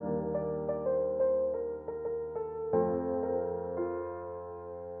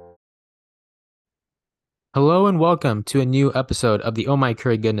Hello and welcome to a new episode of the Oh My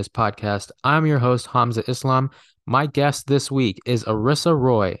Curry Goodness podcast. I'm your host, Hamza Islam. My guest this week is Arissa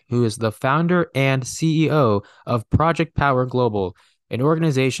Roy, who is the founder and CEO of Project Power Global, an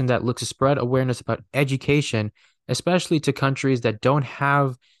organization that looks to spread awareness about education, especially to countries that don't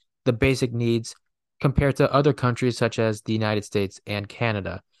have the basic needs compared to other countries such as the United States and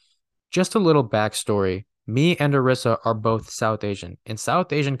Canada. Just a little backstory. Me and Arissa are both South Asian, and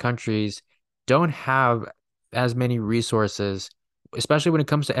South Asian countries don't have as many resources, especially when it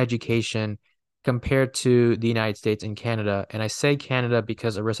comes to education, compared to the United States and Canada. And I say Canada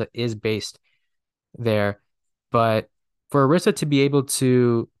because Arissa is based there. But for Arissa to be able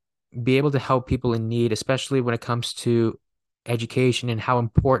to help people in need, especially when it comes to education and how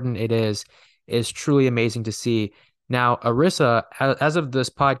important it is truly amazing to see. Now, Arissa, as of this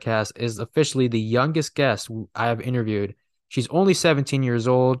podcast, is officially the youngest guest I have interviewed. She's only 17 years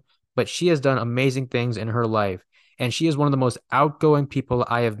old, but she has done amazing things in her life. And she is one of the most outgoing people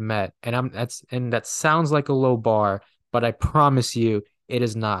I have met. And that sounds like a low bar, but I promise you it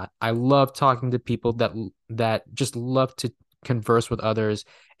is not. I love talking to people that just love to converse with others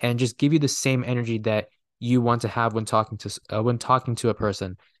and just give you the same energy that you want to have when talking to a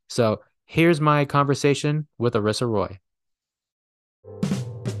person. So here's my conversation with Arissa Roy.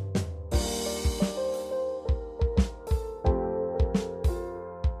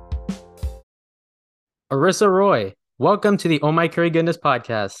 Arissa Roy, welcome to the Oh My Curry Goodness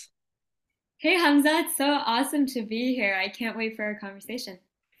podcast. Hey Hamza, it's so awesome to be here. I can't wait for our conversation.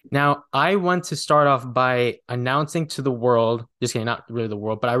 Now, I want to start off by announcing to the world, just kidding, not really the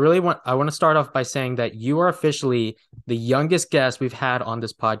world, but I want to start off by saying that you are officially the youngest guest we've had on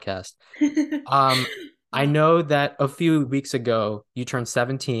this podcast. Um, I Wow. know that a few weeks ago you turned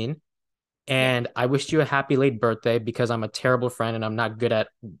 17, Yeah. and I wished you a happy late birthday because I'm a terrible friend and I'm not good at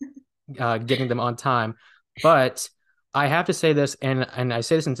getting them on time. But I have to say this, and I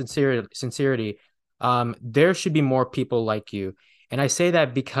say this in sincerity. There should be more people like you, and I say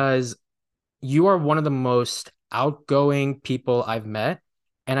that because you are one of the most outgoing people I've met.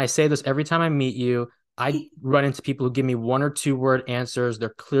 And I say this every time I meet you. I run into people who give me one or two word answers.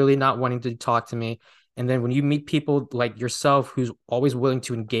 They're clearly not wanting to talk to me. And then when you meet people like yourself, who's always willing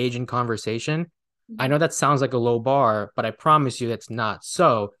to engage in conversation, I know that sounds like a low bar, but I promise you that's not.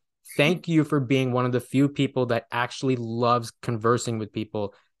 So thank you for being one of the few people that actually loves conversing with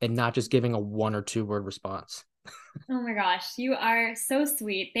people and not just giving a one or two word response. Oh my gosh, you are so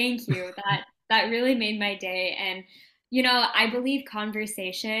sweet. Thank you. That really made my day. And I believe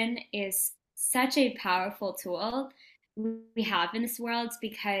conversation is such a powerful tool we have in this world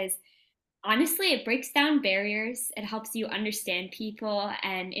because honestly, it breaks down barriers. It helps you understand people,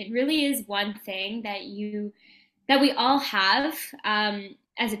 and it really is one thing that we all have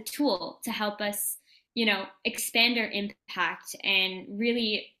as a tool to help us, expand our impact and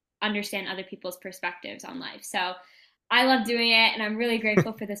really understand other people's perspectives on life. So I love doing it, and I'm really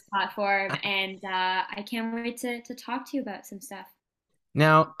grateful for this platform. And I can't wait to talk to you about some stuff.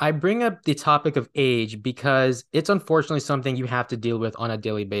 Now, I bring up the topic of age because it's unfortunately something you have to deal with on a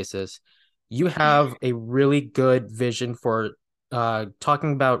daily basis. You have a really good vision for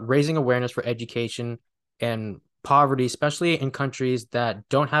talking about raising awareness for education and poverty, especially in countries that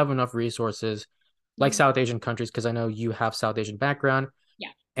don't have enough resources, like Mhm. South Asian countries, because I know you have South Asian background.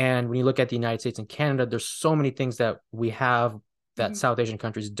 Yeah. And when you look at the United States and Canada, there's so many things that we have that Hmm. South Asian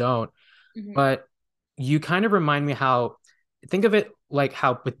countries don't. Hmm. But you kind of remind me how think of it like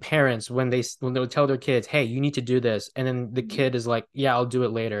how with parents when they'll tell their kids, "Hey, you need to do this," and then the Hmm. kid is like, "Yeah, I'll do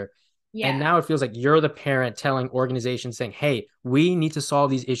it later." And Yeah. now it feels like you're the parent telling organizations saying, "Hey, we need to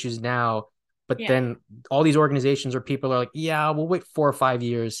solve these issues now." But Yeah. then all these organizations or people are like, "Yeah, we'll wait 4 or 5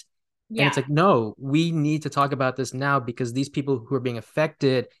 years." And it's Yeah. like, no, we need to talk about this now because these people who are being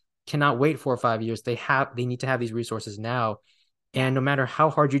affected cannot wait 4 or 5 years. They need to have these resources now. Yeah. And no matter how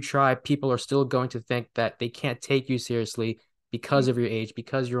hard you try, people are still going to think that they can't take you seriously because of your age,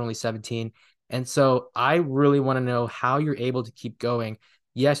 because you're only 17. And so I really want to know how you're able to keep going.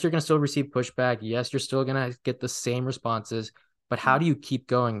 Yes, you're going to still receive pushback. Yes, you're still going to get the same responses, but how do you keep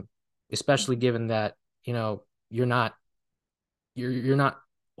going, especially given that, you're not you're not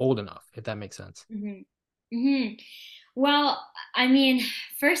old enough, if that makes sense. Hmm. Hmm. Well, I mean,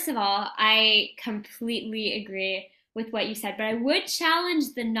 first of all, I completely agree with what you said, but I would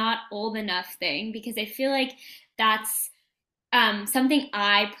challenge the not old enough thing because I feel like that's something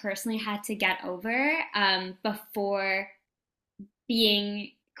I personally had to get over before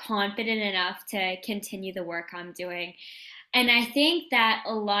being confident enough to continue the work I'm doing. And I think that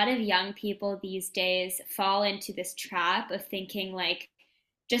a lot of young people these days fall into this trap of thinking like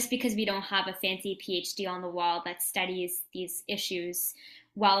just because we don't have a fancy PhD on the wall that studies these issues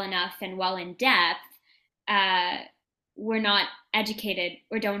well enough and well in depth, uh, we're not educated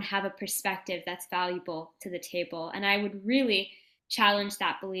or don't have a perspective that's valuable to the table. And I would really challenge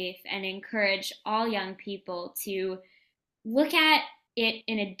that belief and encourage all young people to look at it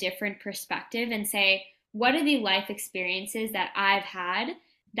in a different perspective and say, what are the life experiences that I've had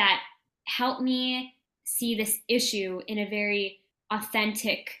that help me see this issue in a very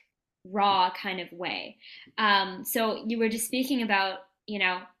authentic, raw kind of way? So you were just speaking about,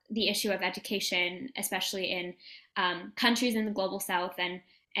 the issue of education, especially in countries in the global south,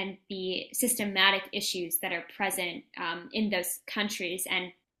 and the systematic issues that are present in those countries.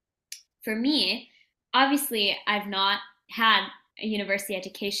 And for me, obviously, I've not had a university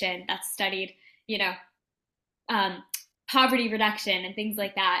education that studied, you know, um, poverty reduction and things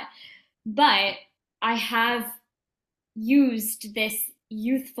like that. But I have used this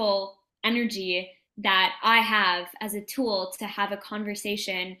youthful energy that I have as a tool to have a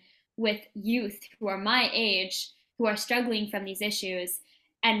conversation with youth who are my age, who are struggling from these issues,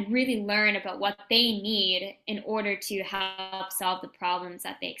 and really learn about what they need in order to help solve the problems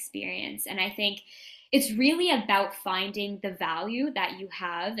that they experience. And I think it's really about finding the value that you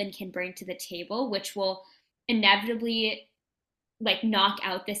have and can bring to the table, which will inevitably like knock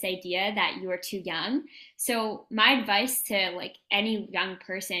out this idea that you are too young. So my advice to like any young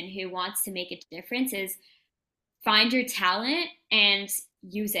person who wants to make a difference is find your talent and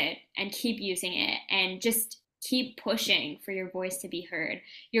use it and keep using it and just keep pushing for your voice to be heard.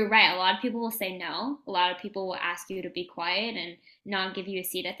 You're right. A lot of people will say no. A lot of people will ask you to be quiet and not give you a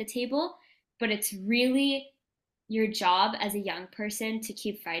seat at the table. But it's really your job as a young person to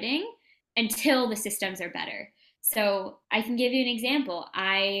keep fighting until the systems are better. So I can give you an example.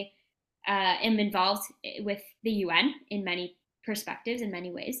 I am involved with the UN in many perspectives, in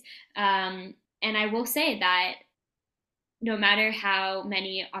many ways. And I will say that no matter how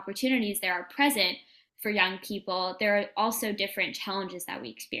many opportunities there are present for young people, there are also different challenges that we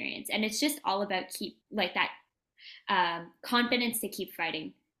experience. And it's just all about keep like that confidence to keep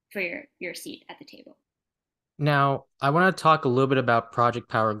fighting for your seat at the table. Now, I want to talk a little bit about Project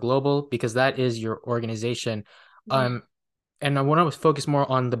Power Global because that is your organization. Mm-hmm. Um, and I want to focus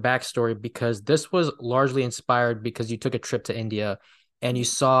more on the backstory because this was largely inspired because you took a trip to India and you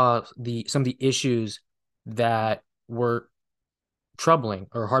saw the some of the issues that were troubling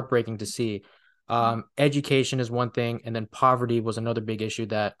or heartbreaking to see. Education is one thing, and then poverty was another big issue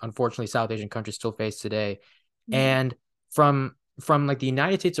that unfortunately South Asian countries still face today. Mm-hmm. And from like the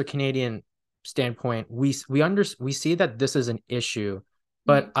United States or Canadian standpoint, we see that this is an issue, Mm-hmm.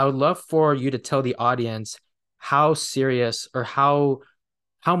 but I would love for you to tell the audience how serious or how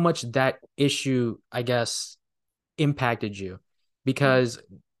much that issue, I guess, impacted you, because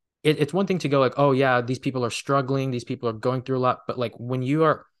it's one thing to go like, oh yeah, these people are struggling, these people are going through a lot, but like when you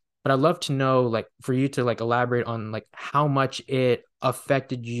are, but I'd love to know like for you to like elaborate on like how much it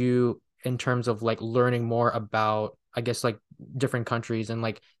affected you in terms of like learning more about, I guess, like different countries and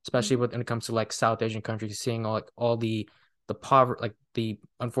like especially when it comes to like South Asian countries, seeing all the poverty, like the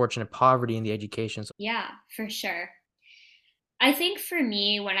unfortunate poverty in the education. So, Yeah, for sure. I think for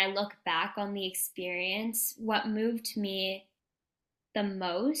me, when I look back on the experience, what moved me the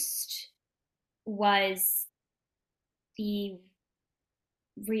most was the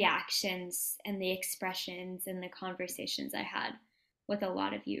reactions and the expressions and the conversations I had with a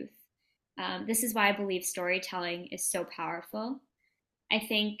lot of youth. This is why I believe storytelling is so powerful. I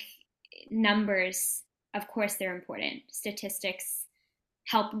think numbers, of course, they're important. Statistics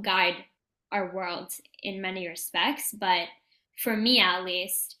help guide our world in many respects, but for me at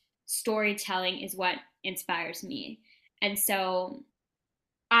least, storytelling is what inspires me. And so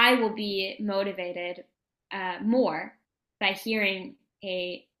I will be motivated more by hearing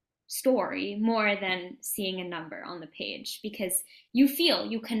a story more than seeing a number on the page, because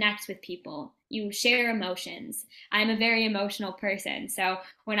you connect with people, you share emotions. I'm a very emotional person. So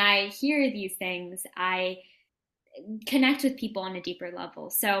when I hear these things, I connect with people on a deeper level.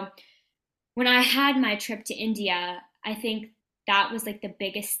 So when I had my trip to India, I think that was like the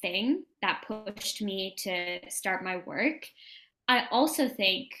biggest thing that pushed me to start my work. I also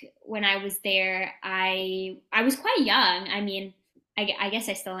think when I was there, I was quite young. I mean, I guess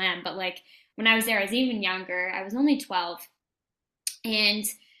I still am, but like when I was there, I was even younger. I was only 12, and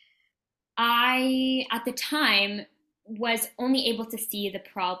I at the time was only able to see the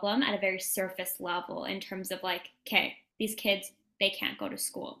problem at a very surface level in terms of like, okay, these kids, they can't go to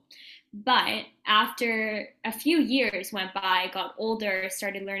school. But after a few years went by, got older,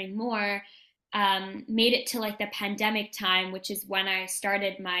 started learning more, made it to like the pandemic time, which is when I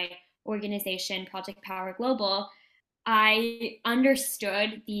started my organization, Project Power Global, I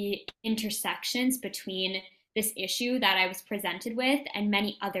understood the intersections between this issue that I was presented with and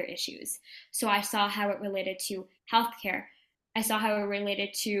many other issues. So I saw how it related to healthcare. I saw how it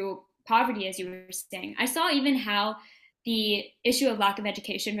related to poverty, as you were saying. I saw even how the issue of lack of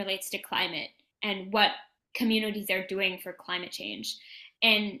education relates to climate and what communities are doing for climate change.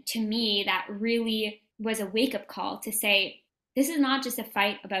 And to me, that really was a wake up call to say, this is not just a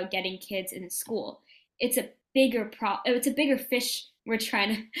fight about getting kids in school. It's a it's a bigger fish we're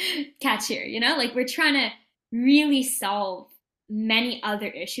trying to catch here, you know? Like we're trying to really solve many other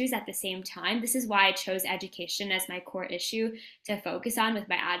issues at the same time. This is why I chose education as my core issue to focus on with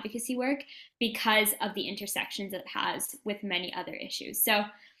my advocacy work, because of the intersections it has with many other issues. So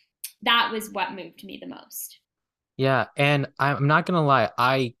that was what moved me the most. Yeah, and I'm not gonna lie,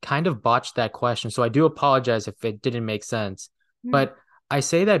 I kind of botched that question, so I do apologize if it didn't make sense. Mm. But I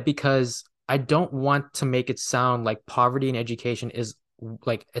say that because I don't want to make it sound like poverty and education is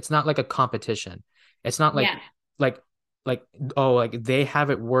like it's not like a competition. It's not Yeah. like like oh like they have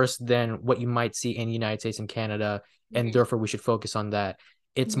it worse than what you might see in the United States and Canada, and Mm-hmm. therefore we should focus on that.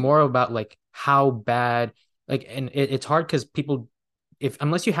 It's Mm-hmm. more about like how bad and it's hard because people if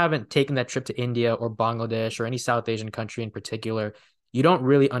unless you haven't taken that trip to India or Bangladesh or any South Asian country in particular, you don't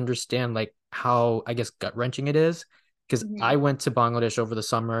really understand like how I guess gut wrenching it is. Because Mm-hmm. I went to Bangladesh over the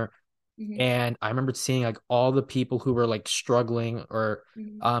summer Mm-hmm. and I remember seeing like all the people who were like struggling or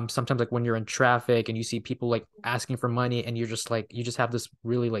Mm-hmm. sometimes like when you're in traffic and you see people like asking for money and you're just like you just have this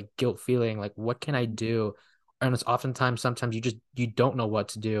really like guilt feeling like what can I do? And it's oftentimes sometimes you don't know what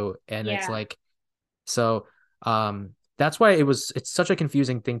to do and it's Yeah. like so that's why it's such a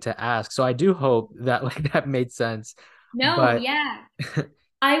confusing thing to ask. So I do hope that like that made sense. No, But yeah.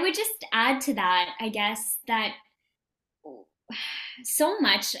 I would just add to that, I guess, that so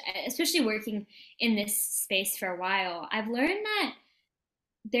much, especially working in this space for a while, I've learned that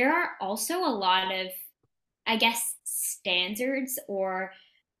there are also a lot of, I guess, standards or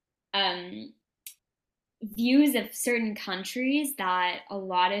um, views of certain countries that a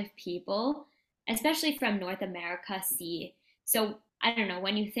lot of people, especially from North America, see. So I don't know,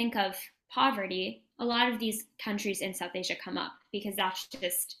 when you think of poverty, a lot of these countries in South Asia come up because that's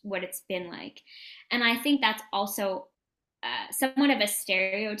just what it's been like. And I think that's also somewhat of a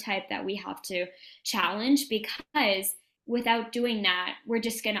stereotype that we have to challenge, because without doing that, we're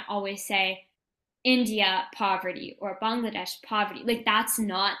just going to always say India poverty or Bangladesh poverty. Like that's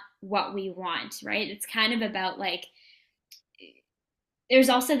not what we want, right? It's kind of about like there's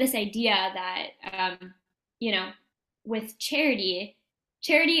also this idea that you know, with charity,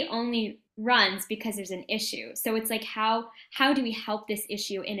 charity only runs because there's an issue. So it's like how do we help this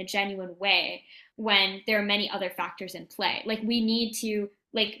issue in a genuine way when there are many other factors in play? Like we need to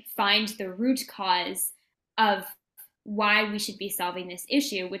like find the root cause of why we should be solving this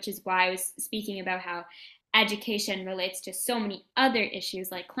issue, which is why I was speaking about how education relates to so many other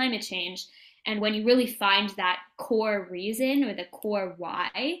issues like climate change. And when you really find that core reason or the core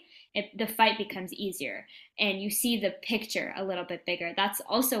why, the fight becomes easier and you see the picture a little bit bigger. That's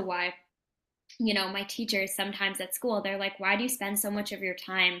also why, you know, my teachers sometimes at school, they're like, why do you spend so much of your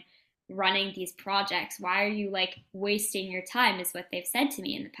time running these projects? Why are you like wasting your time, is what they've said to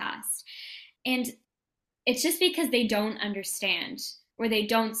me in the past. And it's just because they don't understand or they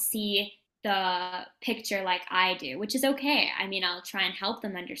don't see the picture like I do, which is okay. I mean, I'll try and help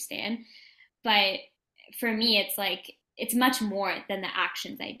them understand. But for me, it's like, it's much more than the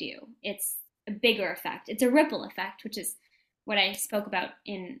actions I do. It's a bigger effect. It's a ripple effect, which is what I spoke about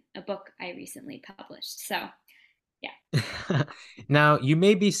in a book I recently published. So, yeah. now you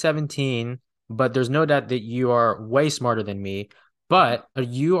may be 17, but there's no doubt that you are way smarter than me. But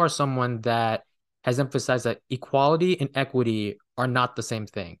you are someone that has emphasized that equality and equity are not the same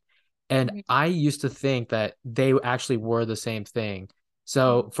thing. And Mhm. I used to think that they actually were the same thing. Mhm.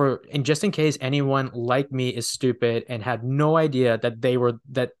 So and just in case anyone like me is stupid and had no idea that they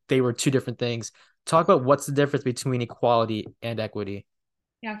were two different things, talk about what's the difference between equality and equity.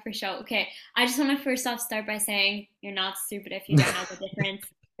 Yeah, for sure. Okay. I just want to first off start by saying you're not stupid if you don't know the difference.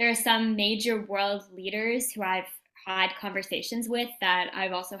 There are some major world leaders who I've had conversations with that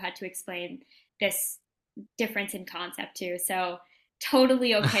I've also had to explain this difference in concept to. So,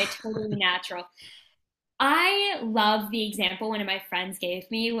 totally okay, totally natural. I love the example one of my friends gave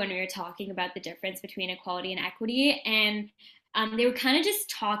me when we were talking about the difference between equality and equity. And they were kind of just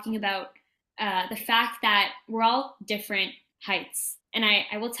talking about the fact that we're all different heights. And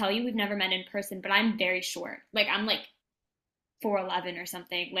I will tell you, we've never met in person, but I'm very short. Like, I'm like 4'11" or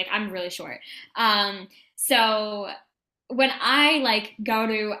something. Like I'm really short. So when I like go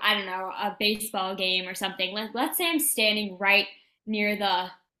to, I don't know, a baseball game or something, let's say I'm standing right near the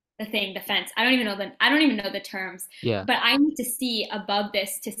fence. I don't even know the terms, Yeah, but I need to see above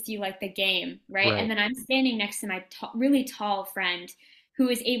this to see like the game, right? And right. then I'm standing next to my really tall friend who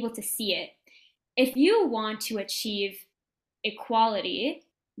is able to see it. If you want to achieve equality,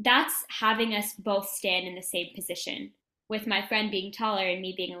 that's having us both stand in the same position, with my friend being taller and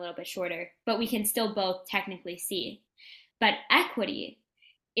me being a little bit shorter, but we can still both technically see. But equity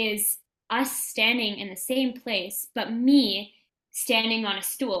is us standing in the same place, but me standing on a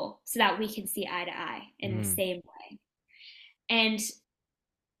stool so that we can see eye to eye in the Mm. same way. And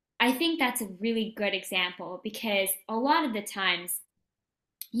I think that's a really good example because a lot of the times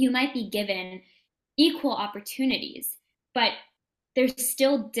you might be given equal opportunities, but there's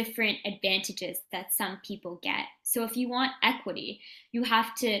still different advantages that some people get. So if you want equity, you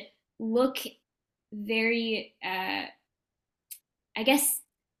have to look very, I guess,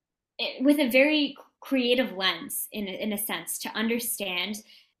 with a very creative lens in a sense to understand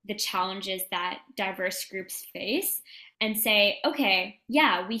the challenges that diverse groups face and say, okay,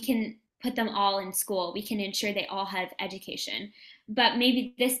 yeah, we can put them all in school, we can ensure they all have education, but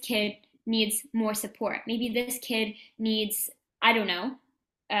maybe this kid needs more support, maybe this kid needs, I don't know,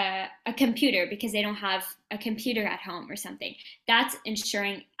 a computer because they don't have a computer at home or something. That's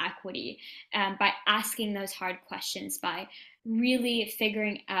ensuring equity, by asking those hard questions, by really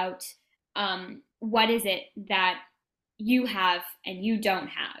figuring out, what is it that you have and you don't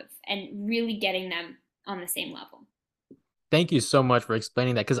have, and really getting them on the same level. Thank you so much for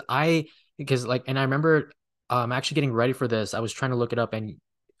explaining that because like and I remember actually getting ready for this. I was trying to look it up and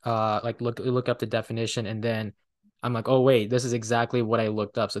like look up the definition and then I'm like, "Oh wait, this is exactly what I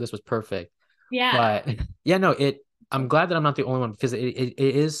looked up." So this was perfect. Yeah. But yeah, no, I'm glad that I'm not the only one because it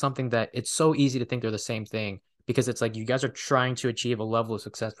is something that it's so easy to think they're the same thing because it's like you guys are trying to achieve a level of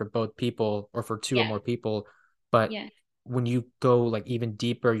success for both people or for two or Yeah. more people, but Yeah. when you go like even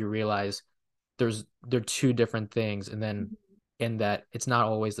deeper, you realize they're two different things and then in that it's not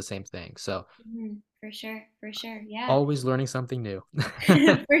always the same thing. So For sure. For sure. Yeah. always learning something new.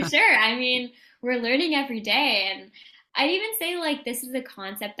 For sure. I mean, we're learning every day. And I'd even say, like, this is a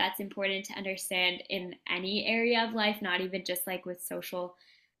concept that's important to understand in any area of life, not even just like with social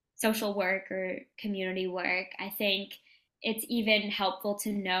work or community work. I think it's even helpful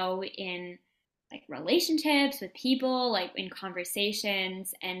to know in like relationships with people, like in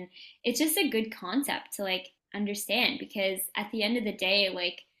conversations. And it's just a good concept to like understand because at the end of the day,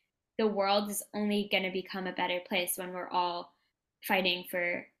 like the world is only going to become a better place when we're all fighting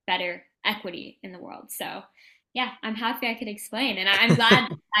for better equity in the world. So, yeah, I'm happy I could explain, and I'm glad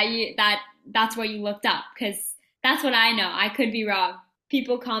that's what you looked up because that's what I know. I could be wrong.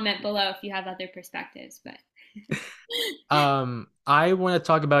 People comment below if you have other perspectives, but I want to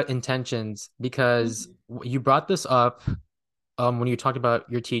talk about intentions because Mhm. you brought this up when you talked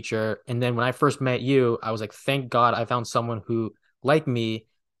about your teacher. And then when I first met you, I was like, thank God I found someone who, like me,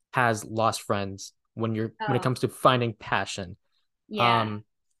 has lost friends when it Oh, comes to finding passion. yeah. Um,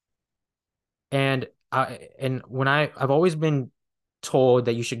 and when I've always been told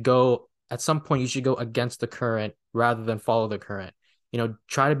that you should go at some point you should go against the current rather than follow the current. You know,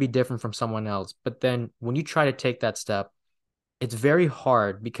 try to be different from someone else. But then when you try to take that step, it's very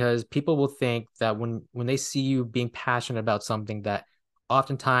hard because people will think that when they see you being passionate about something that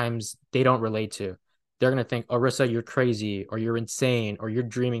oftentimes they don't relate to, they're gonna think, Arissa, you're crazy or you're insane or you're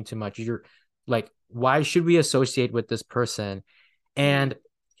dreaming too much. You're like, why should we associate with this person? Mm, And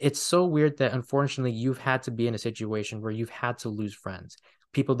it's so weird that unfortunately you've had to be in a situation where you've had to lose friends,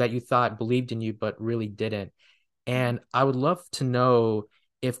 people that you thought believed in you but really didn't. And I would love to know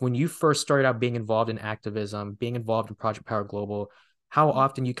if when you first started out being involved in activism, being involved in Project Power Global, how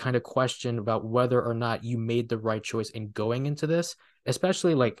often you kind of questioned about whether or not you made the right choice in going into this,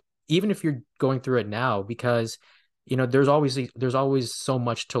 especially like even if you're going through it now, because you know there's always so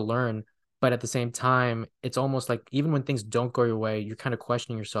much to learn, but at the same time, it's almost like even when things don't go your way, you're kind of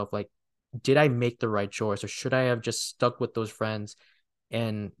questioning yourself, like, did I make the right choice, or should I have just stuck with those friends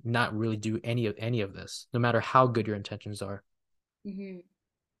and not really do any of this, no matter how good your intentions are. hmm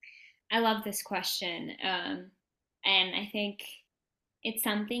I love this question. And I think it's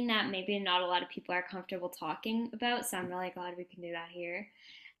something that maybe not a lot of people are comfortable talking about. So I'm really glad we can do that here.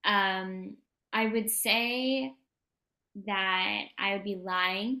 Um, I would say that I would be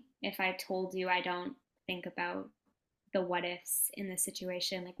lying if I told you I don't think about the what ifs in this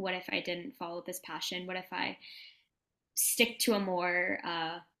situation. Like, what if I didn't follow this passion? What if I stick to a more,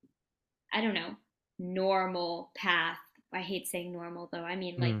 I don't know, normal path I hate saying normal though. I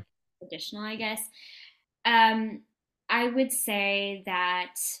mean like Mm, traditional, I guess. Um, I would say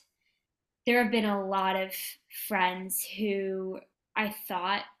that there have been a lot of friends who I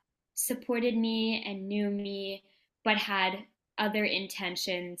thought supported me and knew me, but had other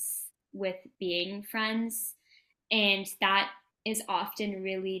intentions with being friends. And that is often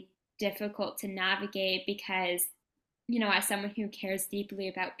really difficult to navigate because, as someone who cares deeply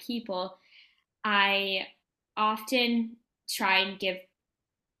about people, I often try and give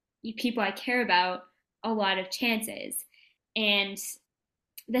people I care about a lot of chances. And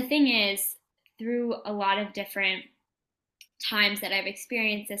the thing is, through a lot of different times that I've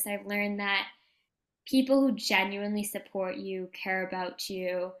experienced this, I've learned that people who genuinely support you, care about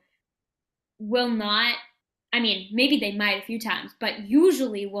you, will not, I mean, maybe they might a few times, but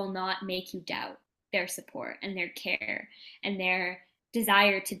usually will not make you doubt their support and their care and their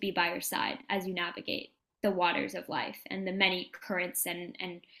desire to be by your side as you navigate the waters of life and the many currents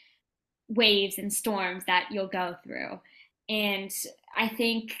and waves and storms that you'll go through. And I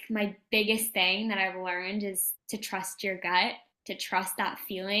think my biggest thing that I've learned is to trust your gut, to trust that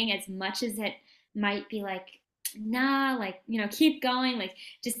feeling as much as it might be like, nah, like, keep going, like,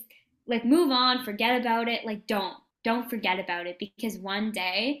 just like move on, forget about it. Like, don't forget about it because one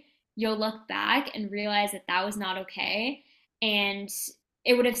day you'll look back and realize that that was not okay. And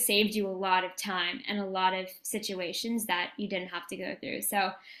it would have saved you a lot of time and a lot of situations that you didn't have to go through.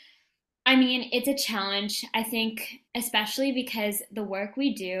 So, I mean, it's a challenge, I think, especially because the work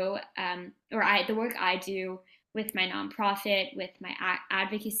we do, the work I do with my nonprofit, with my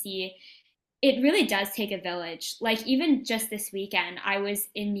advocacy, it really does take a village. Like, even just this weekend, I was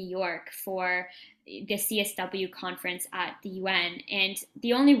in New York for the CSW conference at the UN. And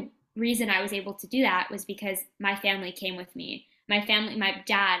the only reason I was able to do that was because my family came with me. My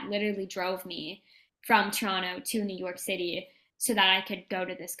dad literally drove me from Toronto to New York City so that I could go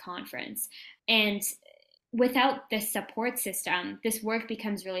to this conference. And without this support system, this work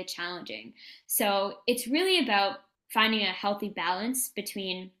becomes really challenging. So it's really about finding a healthy balance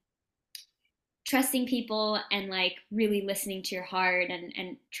between trusting people and like really listening to your heart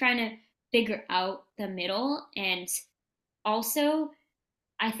and trying to figure out the middle. And also,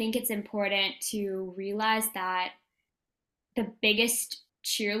 I think it's important to realize that the biggest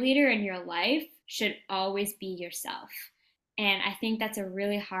cheerleader in your life should always be yourself. And I think that's a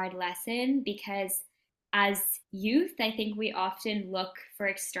really hard lesson because as youth, I think we often look for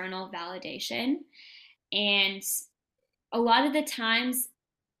external validation. And a lot of the times,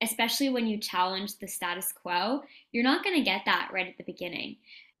 especially when you challenge the status quo, you're not going to get that right at the beginning.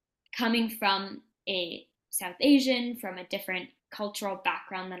 Coming from a South Asian, from a different cultural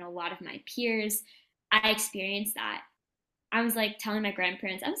background than a lot of my peers, I experienced that. I was like telling my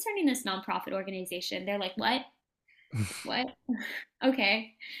grandparents, I'm starting this nonprofit organization. They're like, what? What?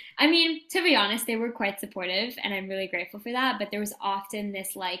 Okay. I mean, to be honest, they were quite supportive and I'm really grateful for that. But there was often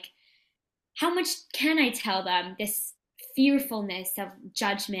this like, how much can I tell them? This fearfulness of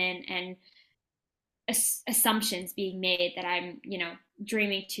judgment and assumptions being made that I'm,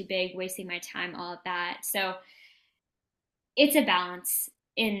 dreaming too big, wasting my time, all of that. So it's a balance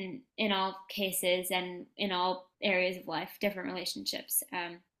in all cases and in all areas of life, different relationships.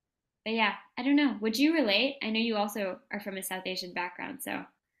 But yeah, I don't know. Would you relate? I know you also are from a South Asian background, so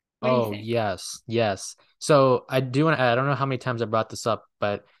what do you oh, think? yes, yes. So I do want to add, I don't know how many times I brought this up,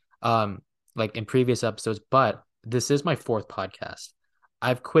 but um, like in previous episodes, but this is my fourth podcast.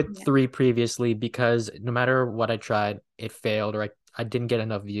 I've quit Yeah. three previously because no matter what I tried, it failed or I didn't get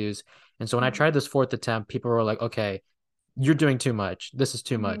enough views. And so when I Mhm. tried this fourth attempt, people were like, okay, you're doing too much. This is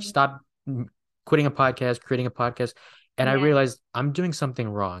too much. Mhm. Stop quitting a podcast, creating a podcast. And I Yeah. realized I'm doing something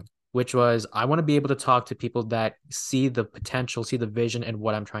wrong, which was I want to be able to talk to people that see the potential, see the vision and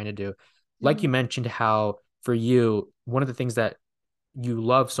what I'm trying to do. Like you Mhm. mentioned, how for you, one of the things that you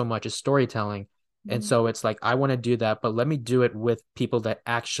love so much is storytelling. And Mhm. so it's like, I want to do that, but let me do it with people that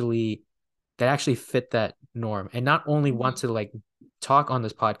actually fit that norm and not only want Mhm. to like talk on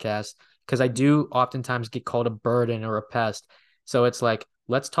this podcast because I do oftentimes get called a burden or a pest. So it's like,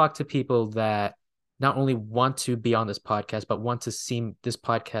 let's talk to people that not only want to be on this podcast, but want to see this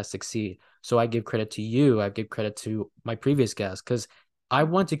podcast succeed. So I give credit to you. I give credit to my previous guests because I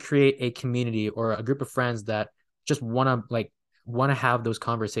want to create a community or a group of friends that just want to have those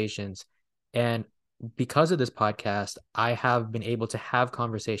conversations. And because of this podcast, I have been able to have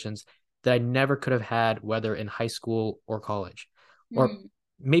conversations that I never could have had, whether in high school or college, or Mhm.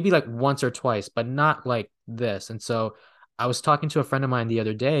 maybe like once or twice, but not like this. And so I was talking to a friend of mine the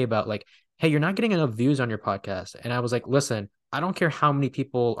other day about like, hey, you're not getting enough views on your podcast. And I was like, listen, I don't care how many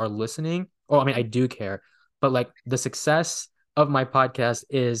people are listening. Oh, I mean, I do care. but like the success of my podcast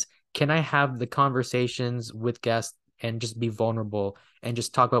is, can I have the conversations with guests and just be vulnerable and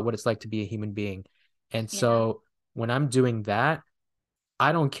just talk about what it's like to be a human being. And Yeah. so when I'm doing that,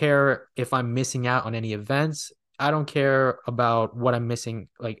 I don't care if I'm missing out on any events. I don't care about what I'm missing,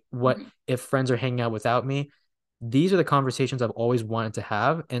 like what Mhm. if friends are hanging out without me. These are the conversations I've always wanted to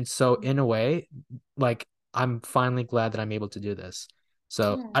have. And so in a way, like I'm finally glad that I'm able to do this.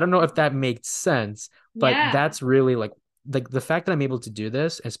 So I Oh, don't know if that makes sense, but yeah. that's really like the fact that I'm able to do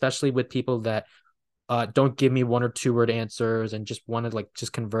this, especially with people that don't give me one or two word answers and just want to like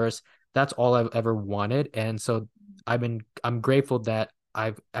just converse. That's all I've ever wanted. And so I'm grateful that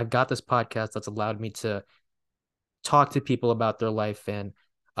I've got this podcast that's allowed me to talk to people about their life and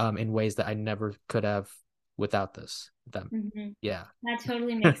in ways that I never could have without them. Mhm. Yeah. That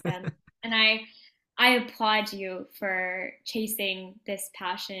totally makes sense. And I applaud you for chasing this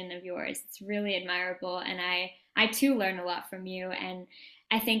passion of yours. It's really admirable, and I too learn a lot from you, and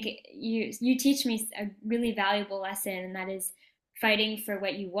I think you teach me a really valuable lesson, and that is fighting for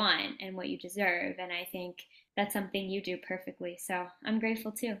what you want and what you deserve, and I think that's something you do perfectly. So, I'm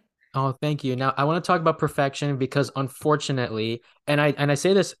grateful too. Oh, thank you. Now I want to talk about perfection because unfortunately, and I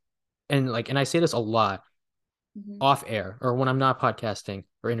say this and I say this a lot Hmm. off air or when I'm not podcasting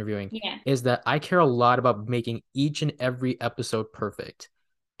or interviewing, Yeah. is that I care a lot about making each and every episode perfect.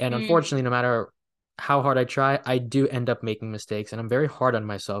 And unfortunately, Mm. no matter how hard I try, I do end up making mistakes. And I'm very hard on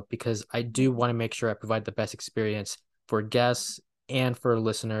myself because I do want to make sure I provide the best experience for guests and for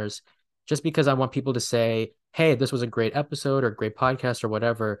listeners, just because I want people to say, hey, this was a great episode or great podcast or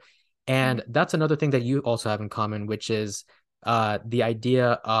whatever. And that's another thing that you also have in common, which is the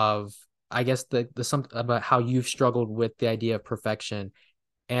idea of, I guess, the something about how you've struggled with the idea of perfection.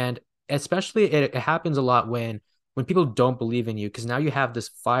 And especially it happens a lot when people don't believe in you, because now you have this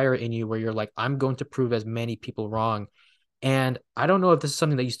fire in you where you're like, I'm going to prove as many people wrong. And I don't know if this is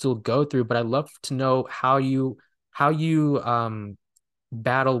something that you still go through, but I'd love to know how you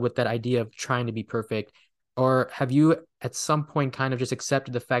battle with that idea of trying to be perfect. Or have you at some point kind of just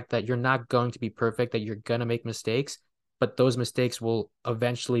accepted the fact that you're not going to be perfect, that you're going to make mistakes, but those mistakes will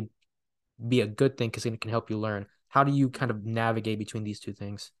eventually be a good thing because it can help you learn? How do you kind of navigate between these two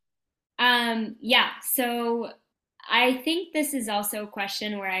things? Yeah, so I think this is also a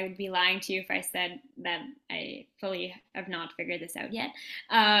question where I would be lying to you if I said that I fully have not figured this out yet.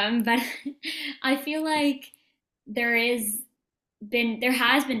 But I feel like there is there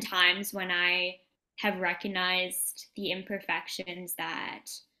has been times when I have recognized the imperfections that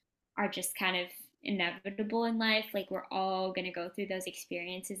are just kind of inevitable in life. Like we're all going to go through those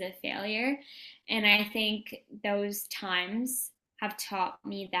experiences of failure. And I think those times have taught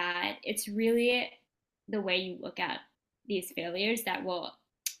me that it's really the way you look at these failures that will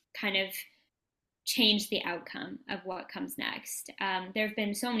kind of change the outcome of what comes next. There have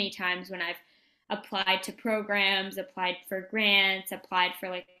been so many times when I've applied to programs, applied for grants, applied for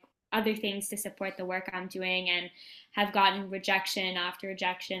like other things to support the work I'm doing, and have gotten rejection after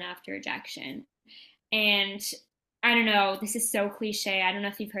rejection after rejection. And I don't know, this is so cliche. I don't know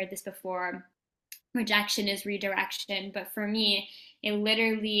if you've heard this before. Rejection is redirection. But for me, it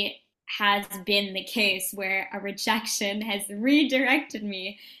literally has been the case where a rejection has redirected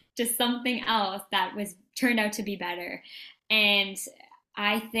me to something else that was turned out to be better. And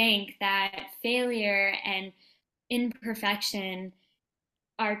I think that failure and imperfection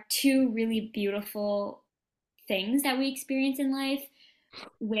are two really beautiful things that we experience in life,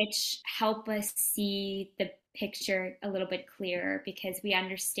 which help us see the picture a little bit clearer because we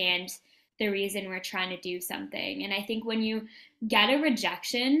understand the reason we're trying to do something. And I think when you get a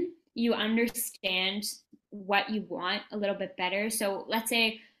rejection, you understand what you want a little bit better. So let's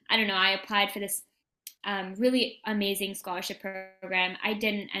say, I don't know, I applied for this really amazing scholarship program. I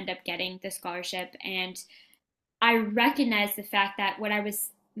didn't end up getting the scholarship, and I recognized the fact that what I was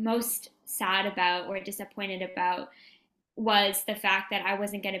most sad about or disappointed about was the fact that I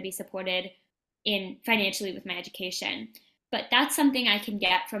wasn't going to be supported in financially with my education. But that's something I can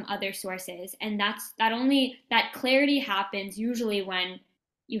get from other sources, and that clarity happens usually when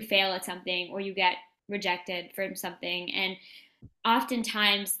you fail at something or you get rejected from something. And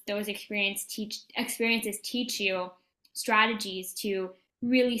oftentimes those experiences teach you strategies to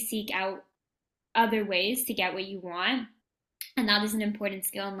really seek out other ways to get what you want. And that is an important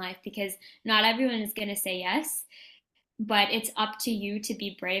skill in life because not everyone is going to say yes, but it's up to you to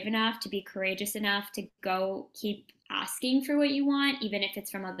be brave enough, to be courageous enough to go keep asking for what you want, even if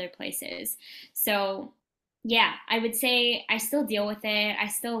it's from other places. So, yeah, I would say I still deal with it. I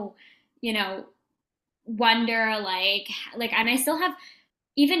still, you know, wonder and I still have,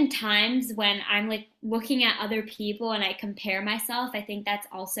 even times when I'm like looking at other people and I compare myself, I think that's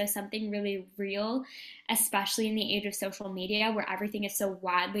also something really real, especially in the age of social media where everything is so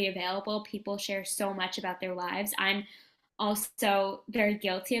widely available. People share so much about their lives. I'm also very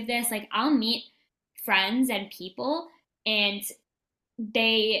guilty of this. Like, I'll meet friends and people, and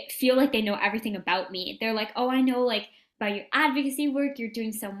they feel like they know everything about me. They're like, "Oh, I know like about your advocacy work. You're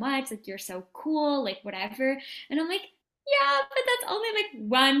doing so much. Like, you're so cool. Like, whatever." And I'm like, "Yeah, but that's only like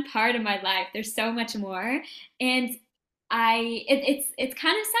one part of my life. There's so much more." And it's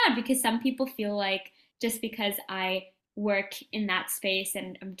kind of sad because some people feel like just because I work in that space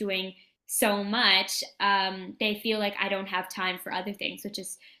and I'm doing so much, they feel like I don't have time for other things, which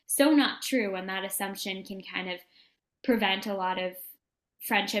is so not true. And that assumption can kind of prevent a lot of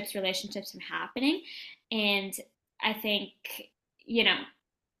friendships, relationships from happening. And I think, you know,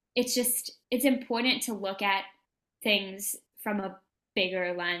 it's important to look at things from a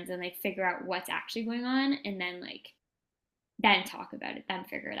bigger lens and like figure out what's actually going on and then talk about it, then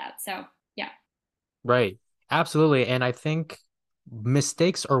figure it out. So, yeah. Right. Absolutely. And I think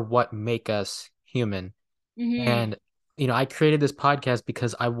mistakes are what make us human. Mhm. And, I created this podcast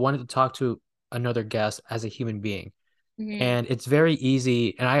because I wanted to talk to another guest as a human being. Mhm. And it's very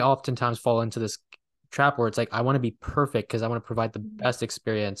easy. And I oftentimes fall into this trap where it's like, I want to be perfect because I want to provide the Mhm. best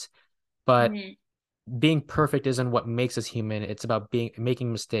experience. But Mhm. being perfect isn't what makes us human. It's about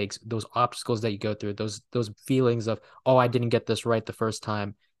making mistakes, those obstacles that you go through, those feelings of, oh, I didn't get this right the first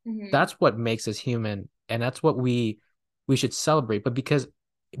time. Mhm. That's what makes us human, and that's what we should celebrate. But because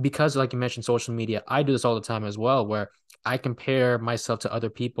like you mentioned, social media, I do this all the time as well, where I compare myself to other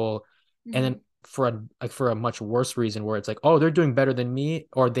people, and then Mhm. for a much worse reason, where it's like, oh, they're doing better than me,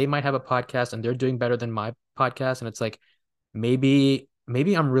 or they might have a podcast and they're doing better than my podcast, and it's like, maybe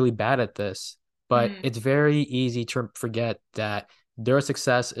I'm really bad at this. But Mhm. it's very easy to forget that their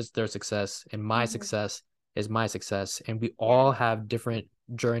success is their success and my Mhm. success is my success, and we Yeah. all have different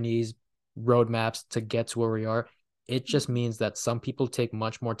journeys, roadmaps to get to where we are. It just Mhm. means that some people take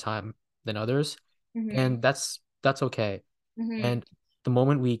much more time than others, Mhm. and that's okay. Mhm. And the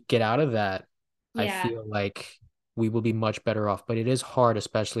moment we get out of that, I Yeah. feel like we will be much better off. But it is hard,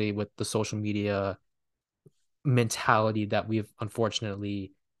 especially with the social media mentality that we've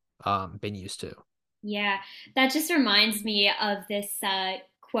unfortunately been used to. Yeah, that just reminds me of this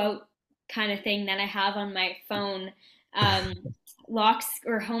quote kind of thing that I have on my phone, um,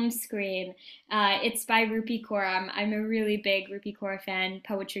 or home screen. It's by Rupi Kaur. I'm a really big Rupi Kaur fan,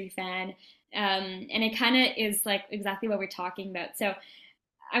 poetry fan, and it kind of is like exactly what we're talking about. So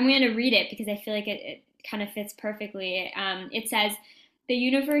I'm going to read it because I feel like it kind of fits perfectly. It says, "The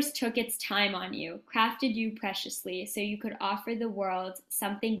universe took its time on you, crafted you preciously, so you could offer the world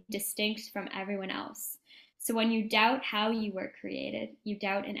something distinct from everyone else. So when you doubt how you were created, you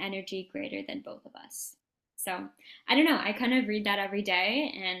doubt an energy greater than both of us." So I don't know. I kind of read that every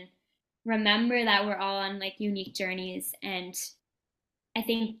day and remember that we're all on like unique journeys. And I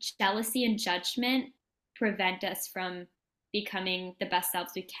think jealousy and judgment prevent us from becoming the best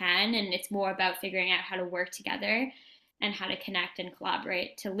selves we can. And it's more about figuring out how to work together and how to connect and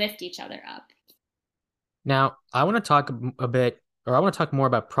collaborate to lift each other up. Now, I want to talk a bit, or I want to talk more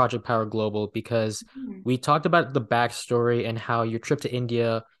about Project Power Global because Mhm. we talked about the backstory and how your trip to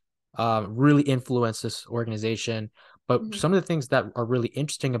India really influenced this organization. But Mhm. some of the things that are really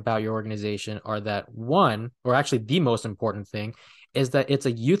interesting about your organization are that one, or actually the most important thing, is that it's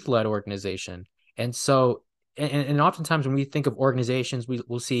a youth-led organization. And so, and oftentimes when we think of organizations,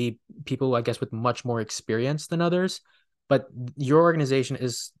 we'll see people, I guess, with much more experience than others. But your organization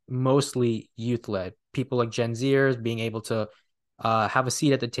is mostly youth led. People like Gen Zers being able to have a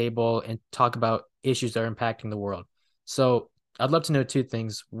seat at the table and talk about issues that are impacting the world. So I'd love to know two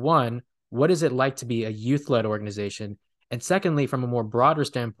things. One, what is it like to be a youth led organization? And secondly, from a more broader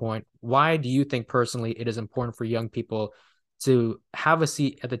standpoint, why do you think personally it is important for young people to have a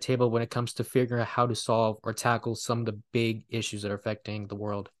seat at the table when it comes to figuring out how to solve or tackle some of the big issues that are affecting the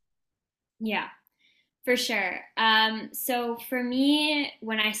world? Yeah, for sure. So for me,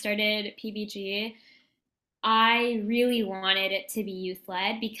 when I started PBG, I really wanted it to be youth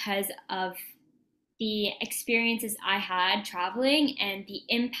led because of the experiences I had traveling and the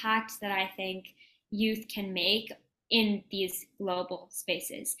impact that I think youth can make in these global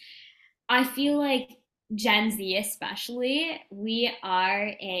spaces. I feel like Gen Z, especially, we are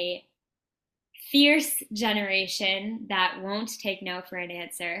a fierce generation that won't take no for an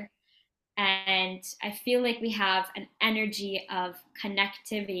answer. And I feel like we have an energy of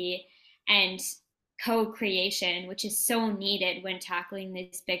connectivity and co creation, which is so needed when tackling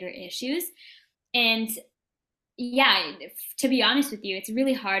these bigger issues. And Yeah, to be honest with you, it's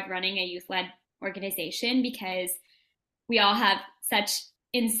really hard running a youth-led organization because we all have such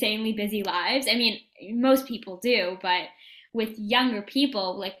insanely busy lives. I mean, most people do, but with younger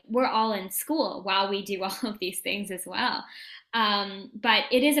people, like we're all in school while we do all of these things as well. But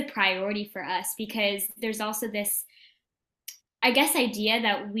it is a priority for us because there's also this, I guess, idea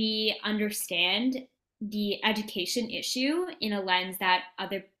that we understand the education issue in a lens that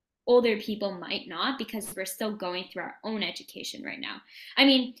other older people might not because we're still going through our own education right now. I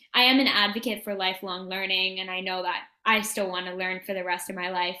mean, I am an advocate for lifelong learning, and I know that I still want to learn for the rest of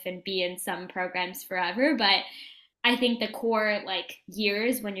my life and be in some programs forever, but I think the core like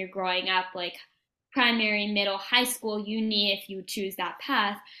years when you're growing up, like primary, middle, high school, uni, if you choose that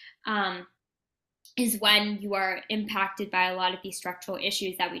path, um, is when you are impacted by a lot of these structural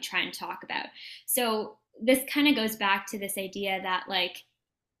issues that we try and talk about. So this kind of goes back to this idea that like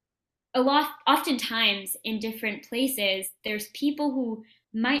a lot oftentimes in different places there's people who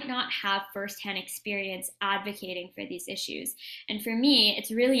might not have firsthand experience advocating for these issues. And for me,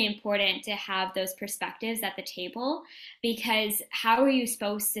 it's really important to have those perspectives at the table because how are you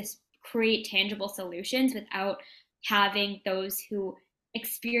supposed to create tangible solutions without having those who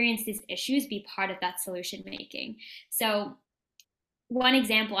experience these issues be part of that solution making? So one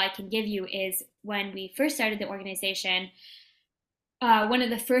example I can give you is when we first started the organization, one of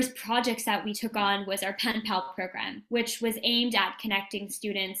the first projects that we took on was our Pen Pal program, which was aimed at connecting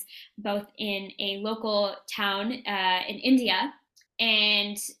students both in a local town in India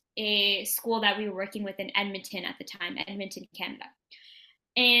and a school that we were working with in Edmonton at the time, Edmonton, Canada.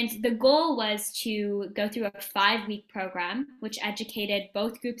 And the goal was to go through a 5 week program, which educated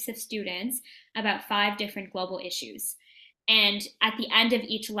both groups of students about 5 different global issues. And at the end of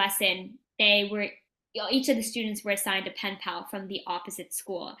each lesson, each of the students were assigned a pen pal from the opposite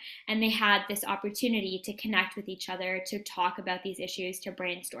school. And they had this opportunity to connect with each other, to talk about these issues, to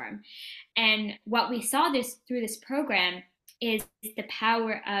brainstorm. And what we saw this through this program is the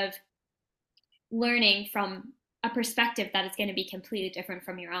power of learning from a perspective that is going to be completely different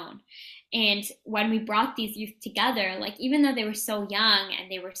from your own. And when we brought these youth together, like even though they were so young and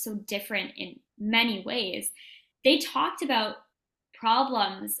they were so different in many ways, they talked about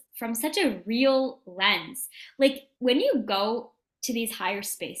problems from such a real lens. Like when you go to these higher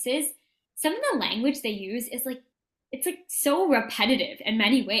spaces, some of the language they use is like it's like so repetitive in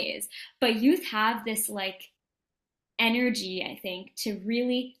many ways, but youth have this like energy, I think, to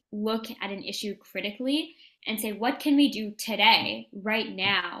really look at an issue critically and say, what can we do today, right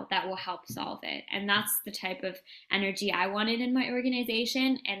now, that will help solve it? And that's the type of energy I wanted in my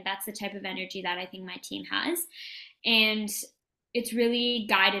organization. And that's the type of energy that I think my team has. And it's really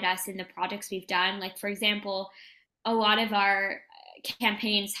guided us in the projects we've done. Like, for example, a lot of our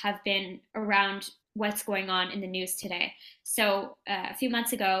campaigns have been around what's going on in the news today. So a few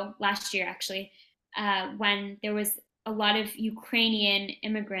months ago, last year actually, when there was a lot of Ukrainian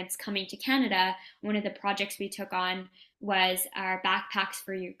immigrants coming to Canada, one of the projects we took on was our Backpacks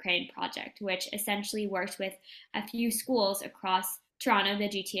for Ukraine project, which essentially worked with a few schools across Toronto, the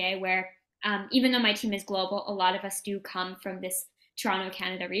GTA, where even though my team is global, a lot of us do come from this Toronto,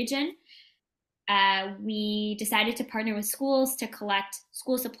 Canada region. We decided to partner with schools to collect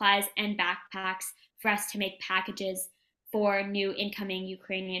school supplies and backpacks for us to make packages for new incoming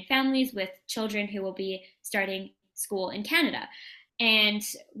Ukrainian families with children who will be starting school in Canada. And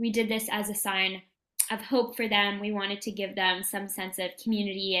we did this as a sign of hope for them. We wanted to give them some sense of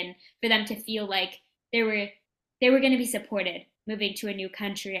community and for them to feel like they were going to be supported moving to a new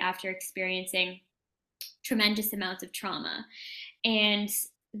country after experiencing tremendous amounts of trauma. And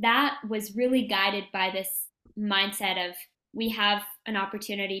that was really guided by this mindset of we have an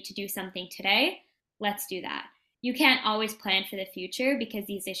opportunity to do something today, let's do that. You can't always plan for the future because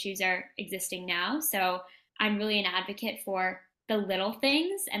these issues are existing now. So I'm really an advocate for the little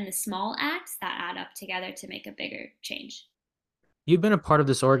things and the small acts that add up together to make a bigger change. You've been a part of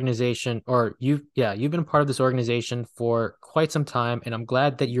this organization, or you've been a part of this organization for quite some time, and I'm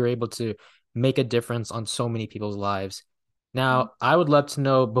glad that you're able to make a difference on so many people's lives. Mm-hmm. Now, I would love to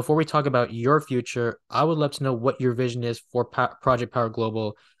know, before we talk about your future, I would love to know what your vision is for Project Power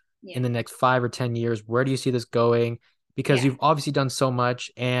Global in Yeah. the next 5 or 10 years. Where do you see this going? Because Yeah. you've obviously done so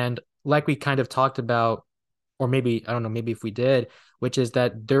much, and like we kind of talked about, or maybe I don't know, maybe if we did, which is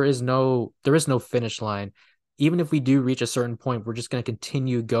that there is no finish line. Even if we do reach a certain point, we're just going to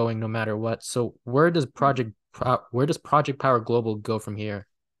continue going no matter what. So where does Project Power Global go from here?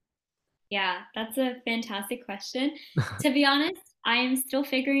 Yeah, that's a fantastic question. To be honest, I am still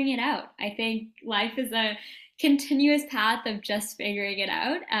figuring it out. I think life is a continuous path of just figuring it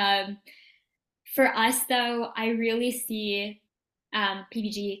out. For us, though, I really see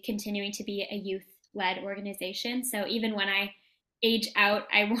PBG continuing to be a youth-led organization. So even when I age out,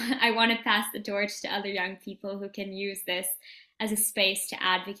 I want to pass the torch to other young people who can use this as a space to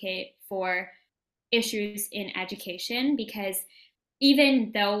advocate for issues in education. Because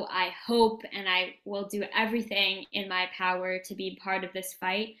even though I hope and I will do everything in my power to be part of this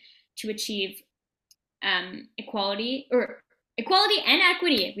fight to achieve equality or equality and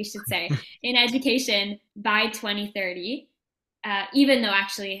equity, we should say, in education by 2030. Even though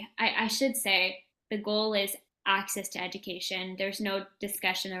actually, I should say the goal is access to education. There's no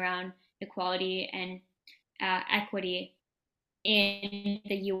discussion around equality and equity in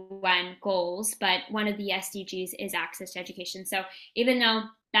the UN goals, but one of the SDGs is access to education. So even though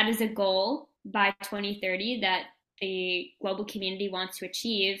that is a goal by 2030 that the global community wants to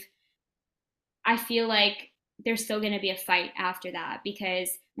achieve, I feel like there's still going to be a fight after that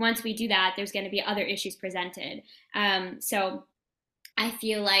because once we do that, there's going to be other issues presented. So I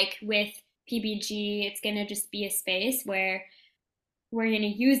feel like with PBG, it's going to just be a space where we're going to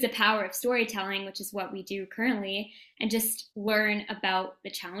use the power of storytelling, which is what we do currently, and just learn about the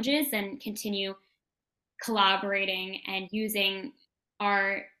challenges and continue collaborating and using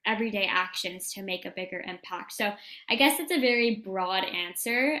our everyday actions to make a bigger impact. So I guess it's a very broad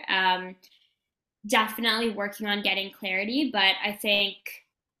answer. Definitely working on getting clarity, but I think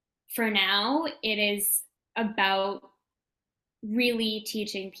for now it is about really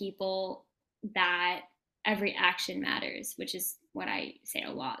teaching people that every action matters, which is what I say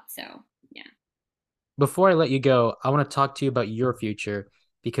a lot. So, yeah. Before I let you go, I want to talk to you about your future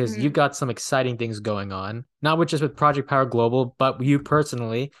because you've Mm, got some exciting things going on, not with just with Project Power Global, but you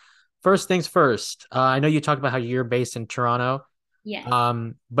personally. First things first, I know you talked about how you're based in Toronto, yes.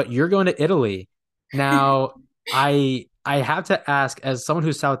 but you're going to Italy. Now, I have to ask, as someone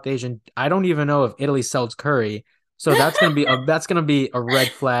who's South Asian, I don't even know if Italy sells curry, so that's gonna be a red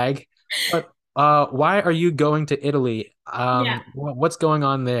flag. But why are you going to Italy? Yeah. What's going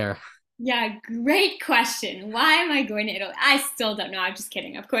on there? Yeah, great question. Why am I going to Italy? I still don't know. I'm just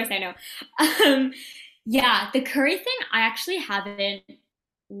kidding. Of course I know. Um, yeah, the curry thing I actually haven't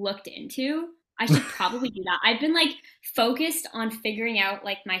looked into. I should probably do that. I've been like focused on figuring out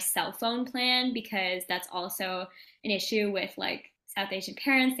like my cell phone plan because that's also an issue with like South Asian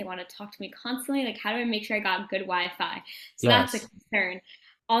parents. They want to talk to me constantly. Like, how do I make sure I got good Wi-Fi? So that's a Yes. concern.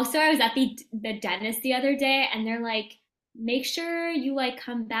 Also, I was at the dentist the other day, and they're like, make sure you like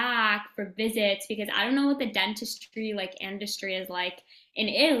come back for visits because I don't know what the dentistry like industry is like in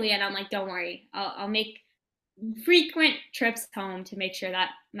Italy. And I'm like, don't worry, I'll make frequent trips home to make sure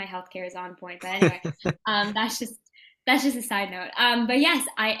that my healthcare is on point. But anyway, um, that's just that's just a side note. But yes,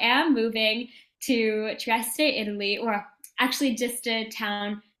 I am moving to Trieste, Italy, or actually just a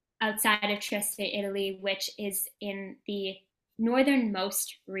town outside of Trieste, Italy, which is in the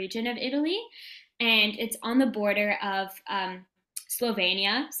northernmost region of Italy, and it's on the border of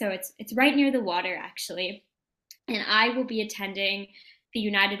Slovenia. So it's right near the water, actually. And I will be attending the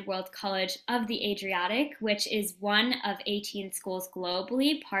United World College of the Adriatic, which is one of 18 schools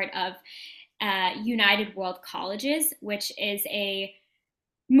globally, part of United World Colleges, which is a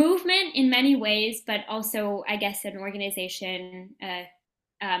movement in many ways, but also, I guess, an organization,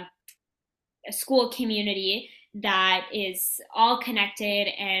 um, a school community that is all connected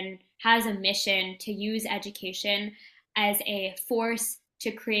and has a mission to use education as a force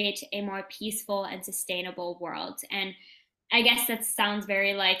to create a more peaceful and sustainable world. And I guess that sounds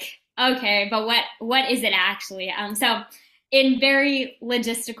very like okay, but what is it actually? So in very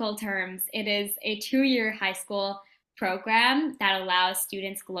logistical terms, it is a 2-year high school program that allows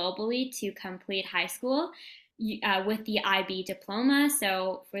students globally to complete high school with the IB diploma.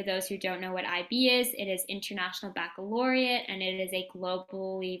 So for those who don't know what IB is, it is International Baccalaureate, and it is a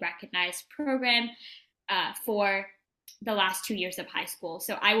globally recognized program for the last 2 years of high school.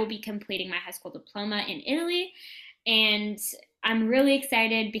 So I will be completing my high school diploma in Italy, and I'm really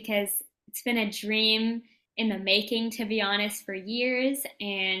excited because it's been a dream in the making, to be honest, for years.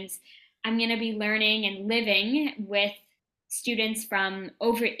 And I'm going to be learning and living with students from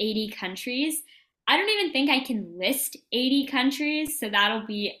over 80 countries. I don't even think I can list 80 countries, so that'll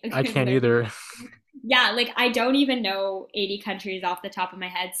be a I good can't learning. either. Yeah, like I don't even know 80 countries off the top of my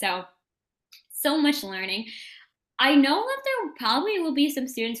head. So much learning. I know that there probably will be some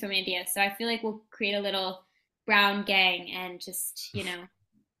students from India, so I feel like we'll create a little brown gang and just,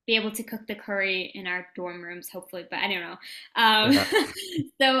 be able to cook the curry in our dorm rooms, hopefully. But I don't know. Yeah.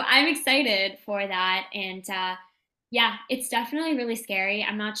 So I'm excited for that. And yeah, it's definitely really scary.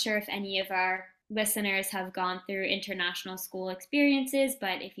 I'm not sure if any of our listeners have gone through international school experiences,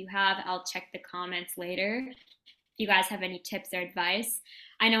 but if you have, I'll check the comments later. If you guys have any tips or advice.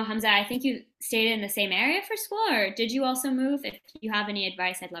 I know, Hamza, I think you stayed in the same area for school, or did you also move? If you have any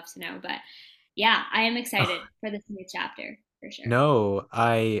advice, I'd love to know. But yeah, I am excited for this new chapter for sure. No,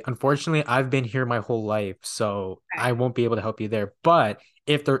 I unfortunately I've been here my whole life, so I won't be able to help you there. But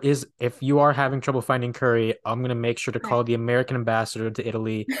if you are having trouble finding curry, I'm gonna make sure to Okay. call the American ambassador to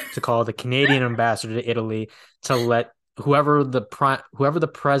Italy, to call the Canadian ambassador to Italy, to let whoever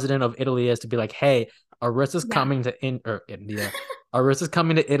the president of Italy is to be like, hey, Arissa's Yeah, coming to India. Arissa's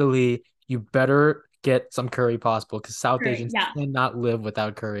coming to Italy. You better get some curry possible because South curry. Asians Yeah, cannot live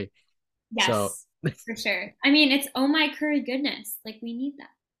without curry. So yes, for sure. I mean, it's oh my curry goodness. Like we need that.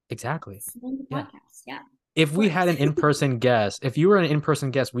 exactly. It's on the Yeah. podcast. Yeah, If of we course. had an in-person guest, if you were an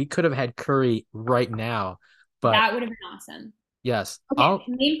in-person guest, we could have had curry right now. But That would have been awesome. yes, Okay, I'll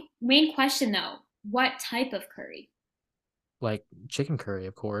main question though. What type of curry? like chicken curry,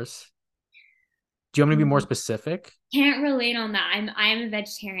 of course. Do you want me to be more Mm, specific? can't relate on that. I'm a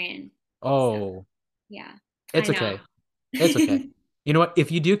vegetarian. So Oh, yeah, I it's know. okay. It's okay. You know what? If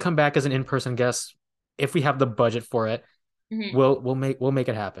you do come back as an in-person guest, if we have the budget for it, Mhm. we'll make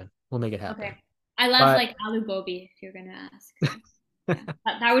it happen. We'll make it Okay. happen. I love But like aloo gobi if you're gonna ask. So yeah,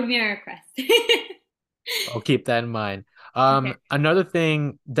 that would be my request. I'll keep that in mind. Okay. Another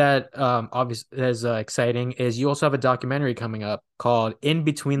thing that obviously is exciting is you also have a documentary coming up called In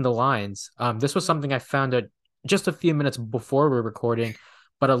Between the Lines. This was something I found out just a few minutes before we are recording,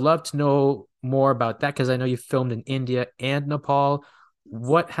 but I'd love to know more about that because I know you filmed in India and Nepal.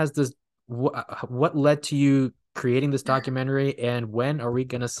 What has this what led to you creating this documentary, and when are we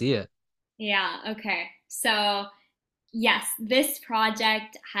gonna see it? Yeah, okay. So yes, this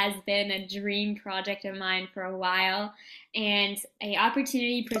project has been a dream project of mine for a while, and a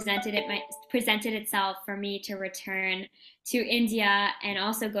opportunity presented itself for me to return to India and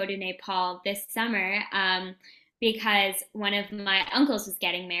also go to Nepal this summer, because one of my uncles was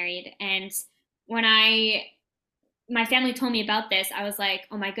getting married, and when I my family told me about this, I was like,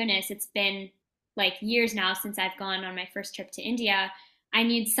 oh my goodness, it's been like years now since I've gone on my first trip to India. I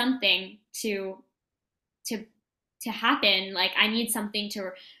need something to to happen. Like I need something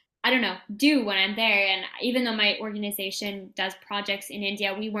to, I don't know, do when I'm there. And even though my organization does projects in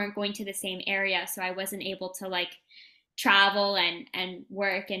India, we weren't going to the same area, so I wasn't able to like travel and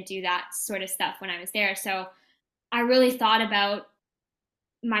work and do that sort of stuff when I was there. So I really thought about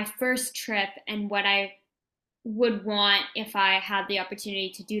my first trip and what I would want if I had the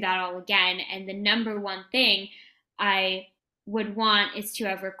opportunity to do that all again. And the number one thing I would want is to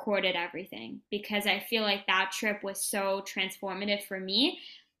have recorded everything because I feel like that trip was so transformative for me.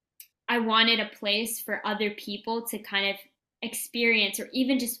 I wanted a place for other people to kind of experience or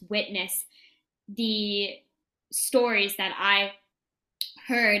even just witness the stories that I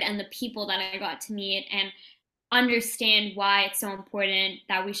heard and the people that I got to meet and understand why it's so important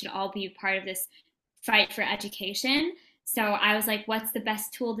that we should all be part of this fight for education. So I was like, what's the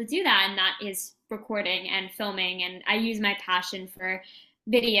best tool to do that? And that is recording and filming. And I use my passion for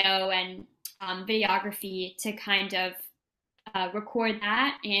video and videography to kind of record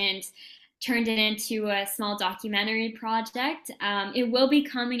that and turned it into a small documentary project. It will be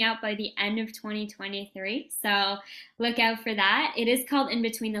coming out by the end of 2023, so look out for that. It is called In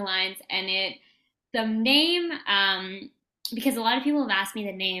Between the Lines, and the name, because a lot of people have asked me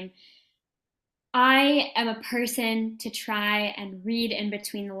the name. I am a person to try and read in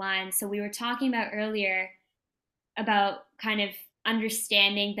between the lines. So we were talking about earlier about kind of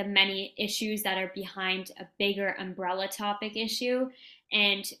understanding the many issues that are behind a bigger umbrella topic issue.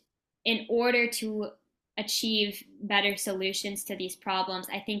 And in order to achieve better solutions to these problems,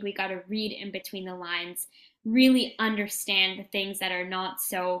 I think we got to read in between the lines, really understand the things that are not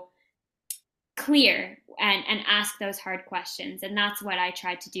so clear and ask those hard questions. And that's what I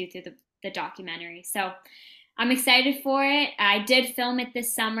tried to do through the documentary. So I'm excited for it. I did film it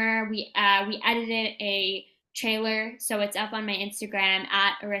this summer. We edited a trailer, so it's up on my Instagram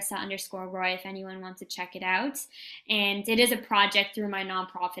at Arissa_Roy if anyone wants to check it out. And it is a project through my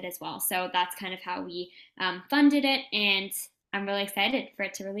nonprofit as well. So that's kind of how we funded it, and I'm really excited for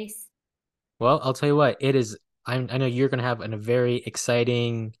it to release. Well, I'll tell you what, it is. I know you're going to have a very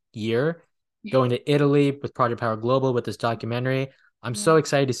exciting year going to Italy with Project Power Global with this documentary. I'm so Yeah.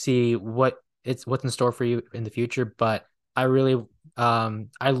 excited to see what's in store for you in the future. But I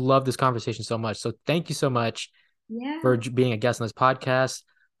love this conversation so much. So thank you so much for Yeah. being a guest on this podcast.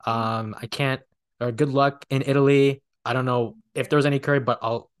 Thank I can't. Or good luck in Italy. I don't know if there's any curry, but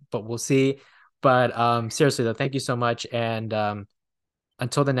we'll see. But seriously though, thank you so much, and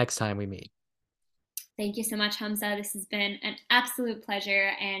until the next time we meet. Thank you so much, Hamza. This has been an absolute pleasure,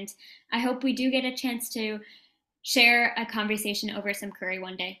 and I hope we do get a chance to share a conversation over some curry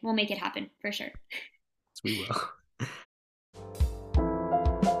one day. We'll make it happen for sure. We will.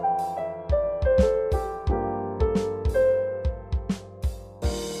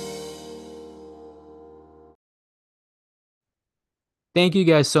 Thank you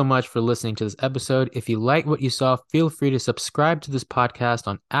guys so much for listening to this episode. If you like what you saw, feel free to subscribe to this podcast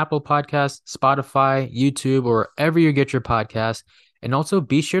on Apple Podcasts, Spotify, YouTube, or wherever you get your podcasts. And also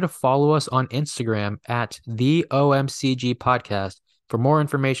be sure to follow us on Instagram at the OMCG Podcast for more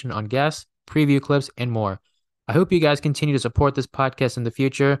information on guests, preview clips, and more. I hope you guys continue to support this podcast in the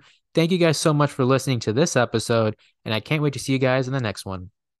future. Thank you guys so much for listening to this episode, and I can't wait to see you guys in the next one.